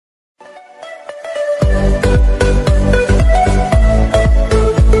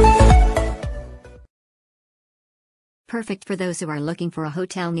Perfect for those who are looking for a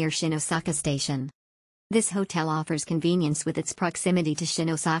hotel near Shin Osaka Station. This hotel offers convenience with its proximity to Shin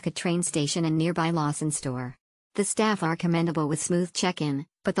Osaka train station and nearby Lawson store. The staff are commendable with smooth check-in,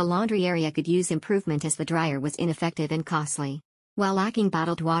 but the laundry area could use improvement as the dryer was ineffective and costly. While lacking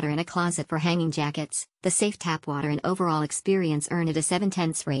bottled water and a closet for hanging jackets, the safe tap water and overall experience earned it a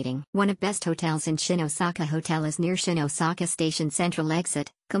 7/10 rating. One of best hotels in Shin Osaka Hotel is near Shin Osaka Station Central Exit.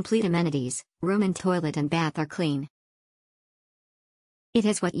 Complete amenities, room and toilet and bath are clean. It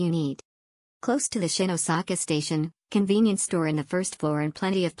has what you need. Close to the Shin Osaka Station, convenience store in the first floor and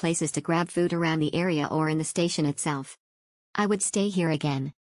plenty of places to grab food around the area or in the station itself. I would stay here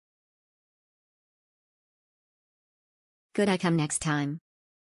again. Could I come next time?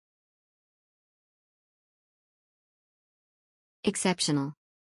 Exceptional.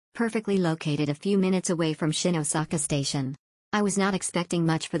 Perfectly located a few minutes away from Shin Osaka Station. I was not expecting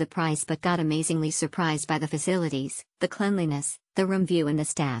much for the price but got amazingly surprised by the facilities, the cleanliness, the room view and the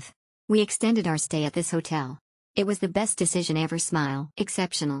staff. We extended our stay at this hotel. It was the best decision ever. Smile.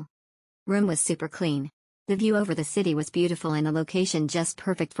 Exceptional. Room was super clean. The view over the city was beautiful and the location just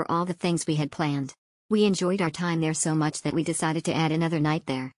perfect for all the things we had planned. We enjoyed our time there so much that we decided to add another night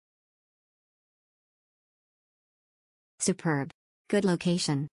there. Superb. Good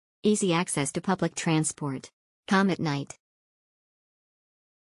location. Easy access to public transport. Calm at night.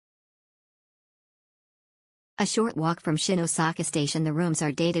 A short walk from Shin Osaka Station. The rooms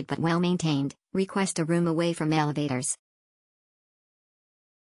are dated but well maintained. Request a room away from elevators.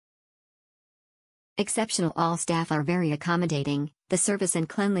 Exceptional. All staff are very accommodating. The service and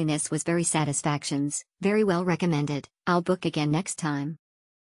cleanliness was very satisfactions. Very well recommended. I'll book again next time.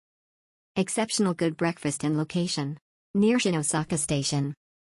 Exceptional. Good breakfast and location. Near Shin Osaka Station.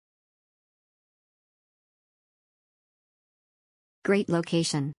 Great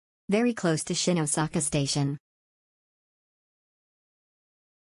location. Very close to Shin Osaka Station.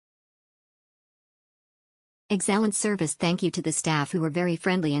 Excellent service. Thank you to the staff who were very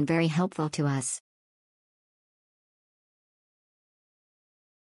friendly and very helpful to us.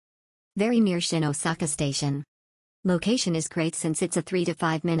 Very near Shin Osaka Station. Location is great since it's a 3 to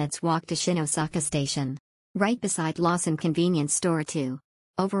 5 minutes walk to Shin Osaka Station. Right beside Lawson convenience store too.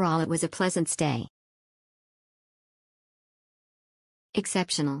 Overall it was a pleasant stay.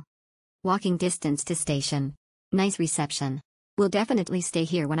 Exceptional. Walking distance to station. Nice reception. Will definitely stay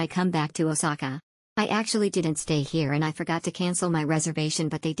here when I come back to Osaka. I actually didn't stay here and I forgot to cancel my reservation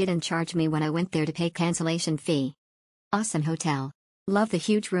but they didn't charge me when I went there to pay cancellation fee. Awesome hotel. Love the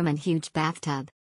huge room and huge bathtub.